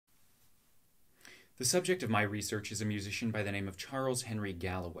The subject of my research is a musician by the name of Charles Henry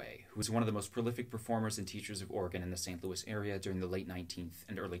Galloway, who was one of the most prolific performers and teachers of organ in the St. Louis area during the late 19th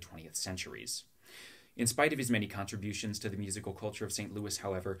and early 20th centuries. In spite of his many contributions to the musical culture of St. Louis,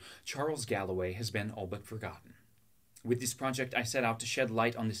 however, Charles Galloway has been all but forgotten. With this project, I set out to shed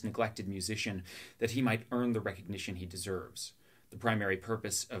light on this neglected musician that he might earn the recognition he deserves. The primary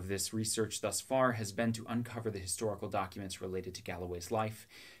purpose of this research thus far has been to uncover the historical documents related to Galloway's life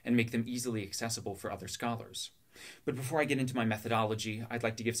and make them easily accessible for other scholars. But before I get into my methodology, I'd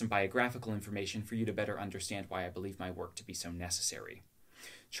like to give some biographical information for you to better understand why I believe my work to be so necessary.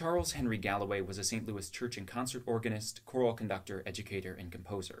 Charles Henry Galloway was a St. Louis church and concert organist, choral conductor, educator, and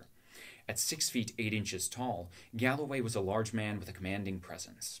composer. At 6 feet 8 inches tall, Galloway was a large man with a commanding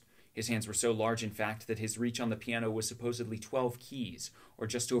presence. His hands were so large, in fact, that his reach on the piano was supposedly 12 keys, or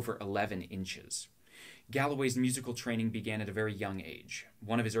just over 11 inches. Galloway's musical training began at a very young age.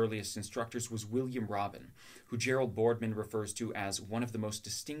 One of his earliest instructors was William Robin, who Gerald Boardman refers to as one of the most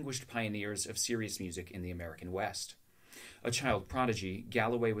distinguished pioneers of serious music in the American West. A child prodigy,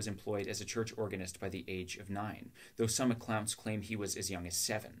 Galloway was employed as a church organist by the age of 9, though some accounts claim he was as young as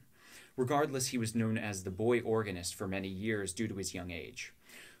 7. Regardless, he was known as the boy organist for many years due to his young age.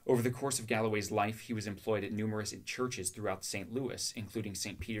 Over the course of Galloway's life, he was employed at numerous churches throughout St. Louis, including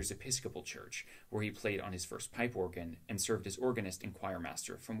St. Peter's Episcopal Church, where he played on his first pipe organ and served as organist and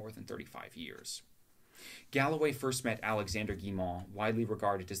choirmaster for more than 35 years. Galloway first met Alexander Guilmant, widely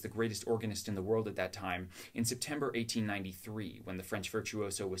regarded as the greatest organist in the world at that time, in September 1893, when the French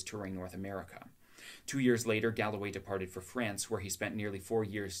virtuoso was touring North America. 2 years later, Galloway departed for France, where he spent nearly 4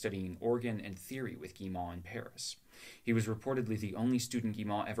 years studying organ and theory with Guilmant in Paris. He was reportedly the only student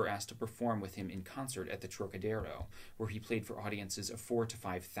Guilmant ever asked to perform with him in concert at the Trocadero, where he played for audiences of 4,000 to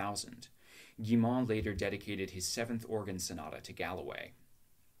 5,000. Guilmant later dedicated his 7th organ sonata to Galloway.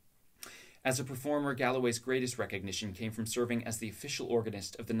 As a performer, Galloway's greatest recognition came from serving as the official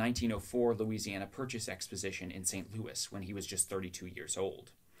organist of the 1904 Louisiana Purchase Exposition in St. Louis when he was just 32 years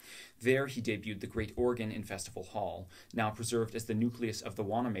old. There he debuted the Great Organ in Festival Hall, now preserved as the nucleus of the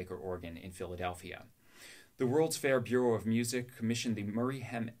Wanamaker organ in Philadelphia. The World's Fair Bureau of Music commissioned the Murray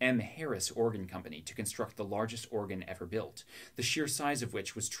M. Harris Organ Company to construct the largest organ ever built, the sheer size of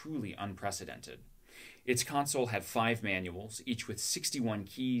which was truly unprecedented. Its console had 5 manuals, each with 61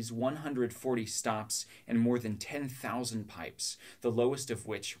 keys, 140 stops, and more than 10,000 pipes, the lowest of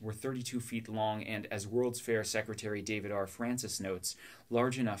which were 32 feet long and, as World's Fair Secretary David R. Francis notes,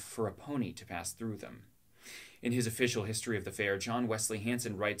 large enough for a pony to pass through them. In his official history of the fair, John Wesley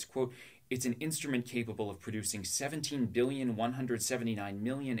Hanson writes, quote, "It's an instrument capable of producing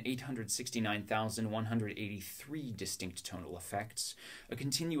 17,179,869,183 distinct tonal effects, a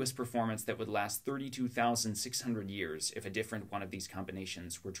continuous performance that would last 32,600 years if a different one of these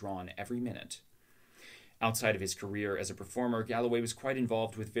combinations were drawn every minute." Outside of his career as a performer, Galloway was quite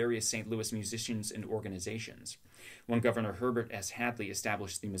involved with various St. Louis musicians and organizations. When Governor Herbert S. Hadley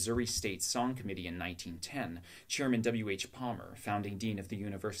established the Missouri State Song Committee in 1910, Chairman W.H. Palmer, founding dean of the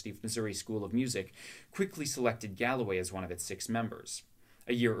University of Missouri School of Music, quickly selected Galloway as one of its 6 members.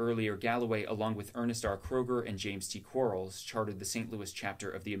 A year earlier, Galloway, along with Ernest R. Kroger and James T. Quarles, chartered the St. Louis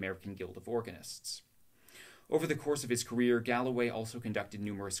chapter of the American Guild of Organists. Over the course of his career, Galloway also conducted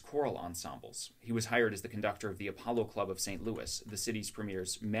numerous choral ensembles. He was hired as the conductor of the Apollo Club of St. Louis, the city's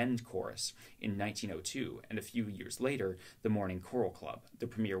premier's Mend Chorus, in 1902, and a few years later, the Morning Choral Club, the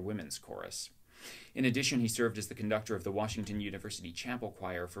premier women's chorus. In addition, he served as the conductor of the Washington University Chapel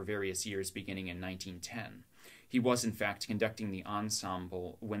Choir for various years beginning in 1910. He was, in fact, conducting the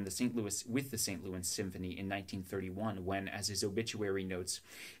ensemble with the St. Louis Symphony in 1931 when, as his obituary notes,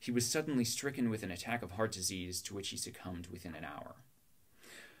 he was suddenly stricken with an attack of heart disease to which he succumbed within an hour.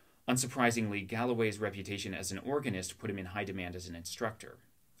 Unsurprisingly, Galloway's reputation as an organist put him in high demand as an instructor.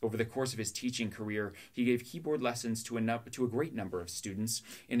 Over the course of his teaching career, he gave keyboard lessons to a great number of students.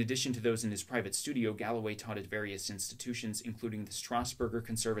 In addition to those in his private studio, Galloway taught at various institutions, including the Strasburger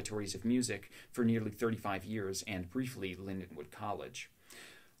Conservatories of Music for nearly 35 years and, briefly, Lindenwood College.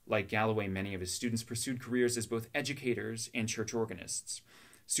 Like Galloway, many of his students pursued careers as both educators and church organists.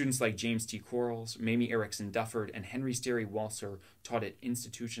 Students like James T. Quarles, Mamie Erickson Dufford, and Henry Sterry Walser taught at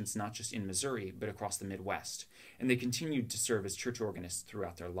institutions not just in Missouri, but across the Midwest, and they continued to serve as church organists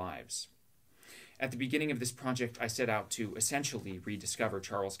throughout their lives. At the beginning of this project, I set out to essentially rediscover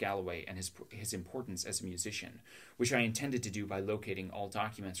Charles Galloway and his importance as a musician, which I intended to do by locating all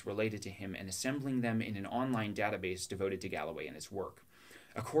documents related to him and assembling them in an online database devoted to Galloway and his work.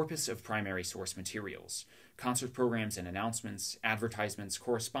 A corpus of primary source materials, concert programs and announcements, advertisements,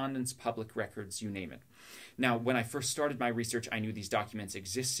 correspondence, public records, you name it. Now, when I first started my research, I knew these documents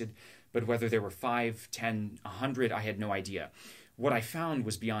existed, but whether there were 5, 10, 100, I had no idea. What I found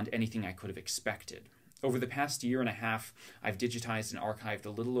was beyond anything I could have expected. Over the past year and a half, I've digitized and archived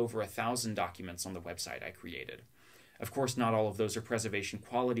a little over 1,000 documents on the website I created. Of course, not all of those are preservation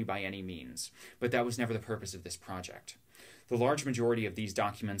quality by any means, but that was never the purpose of this project. The large majority of these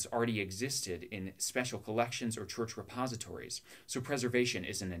documents already existed in special collections or church repositories, so preservation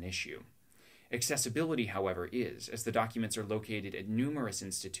isn't an issue. Accessibility, however, is, as the documents are located at numerous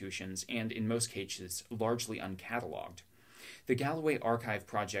institutions and, in most cases, largely uncatalogued. The Galloway Archive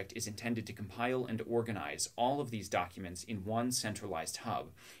project is intended to compile and organize all of these documents in one centralized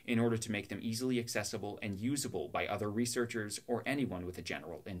hub in order to make them easily accessible and usable by other researchers or anyone with a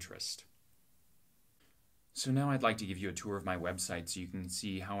general interest. So now I'd like to give you a tour of my website so you can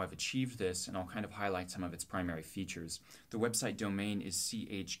see how I've achieved this, and I'll kind of highlight some of its primary features. The website domain is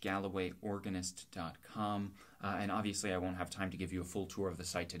chgallowayorganist.com, and obviously I won't have time to give you a full tour of the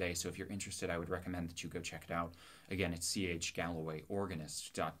site today, so if you're interested, I would recommend that you go check it out. Again, it's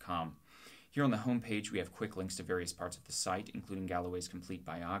chgallowayorganist.com. Here on the home page, we have quick links to various parts of the site, including Galloway's complete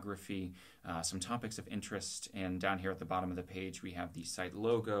biography, some topics of interest, and down here at the bottom of the page, we have the site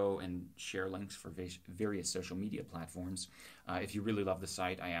logo and share links for various social media platforms. If you really love the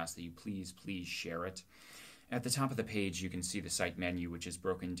site, I ask that you please share it. At the top of the page, you can see the site menu, which is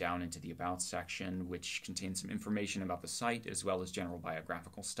broken down into the About section, which contains some information about the site, as well as general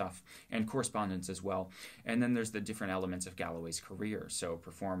biographical stuff, and correspondence as well. And then there's the different elements of Galloway's career, so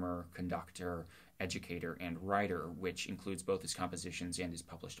performer, conductor, educator, and writer, which includes both his compositions and his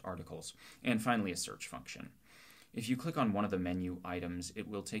published articles. And finally, a search function. If you click on one of the menu items, it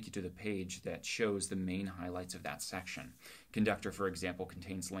will take you to the page that shows the main highlights of that section. Conductor, for example,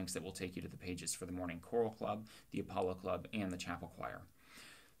 contains links that will take you to the pages for the Morning Choral Club, the Apollo Club, and the Chapel Choir.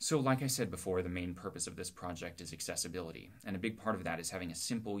 So, like I said before, the main purpose of this project is accessibility, and a big part of that is having a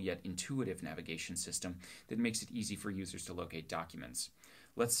simple yet intuitive navigation system that makes it easy for users to locate documents.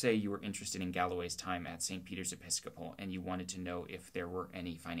 Let's say you were interested in Galloway's time at St. Peter's Episcopal and you wanted to know if there were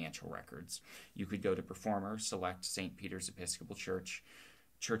any financial records. You could go to Performer, select St. Peter's Episcopal Church,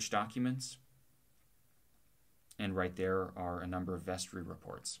 Church Documents, and right there are a number of vestry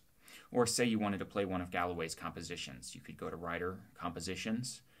reports. Or say you wanted to play one of Galloway's compositions. You could go to Writer,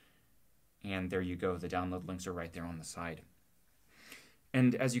 Compositions, and there you go. The download links are right there on the side.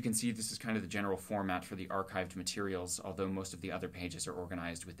 And as you can see, this is kind of the general format for the archived materials, although most of the other pages are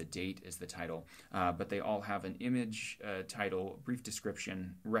organized with the date as the title. But they all have an image, title, brief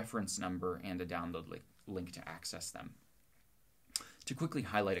description, reference number, and a download link to access them. To quickly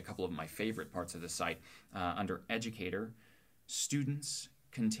highlight a couple of my favorite parts of the site, under Educator, Students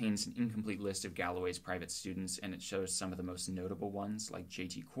contains an incomplete list of Galloway's private students, and it shows some of the most notable ones like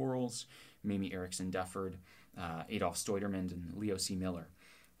J.T. Quarles, Mamie Erickson Dufford, Adolf Steuderman, and Leo C. Miller.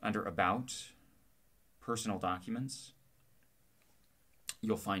 Under About, Personal Documents,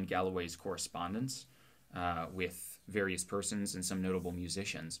 you'll find Galloway's correspondence with various persons and some notable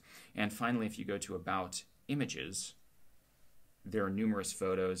musicians. And finally, if you go to About Images, there are numerous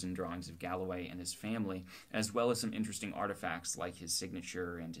photos and drawings of Galloway and his family, as well as some interesting artifacts like his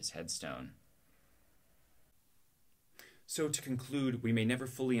signature and his headstone. So to conclude, we may never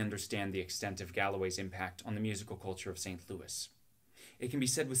fully understand the extent of Galloway's impact on the musical culture of St. Louis. It can be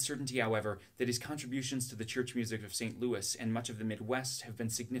said with certainty, however, that his contributions to the church music of St. Louis and much of the Midwest have been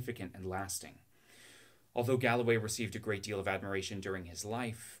significant and lasting. Although Galloway received a great deal of admiration during his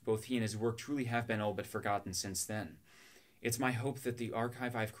life, both he and his work truly have been all but forgotten since then. It's my hope that the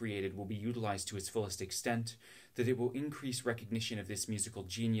archive I've created will be utilized to its fullest extent, that it will increase recognition of this musical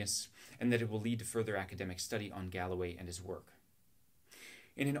genius, and that it will lead to further academic study on Galloway and his work.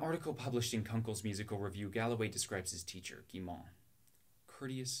 In an article published in Kunkel's Musical Review, Galloway describes his teacher, Guimond.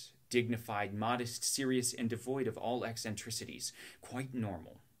 Courteous, dignified, modest, serious, and devoid of all eccentricities, quite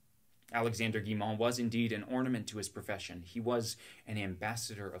normal. Alexander Guimond was indeed an ornament to his profession. He was an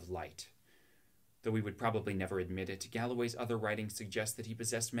ambassador of light. Though he would probably never admit it, Galloway's other writings suggest that he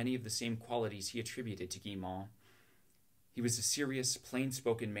possessed many of the same qualities he attributed to Guimond. He was a serious,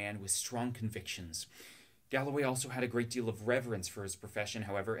 plain-spoken man with strong convictions. Galloway also had a great deal of reverence for his profession,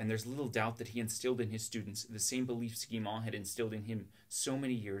 however, and there's little doubt that he instilled in his students the same beliefs Guimond had instilled in him so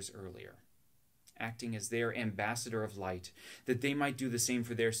many years earlier. Acting as their ambassador of light, that they might do the same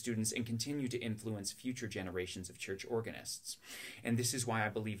for their students and continue to influence future generations of church organists. And this is why I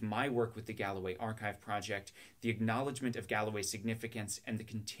believe my work with the Galloway Archive Project, the acknowledgement of Galloway's significance, and the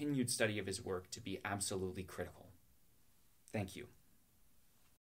continued study of his work to be absolutely critical. Thank you.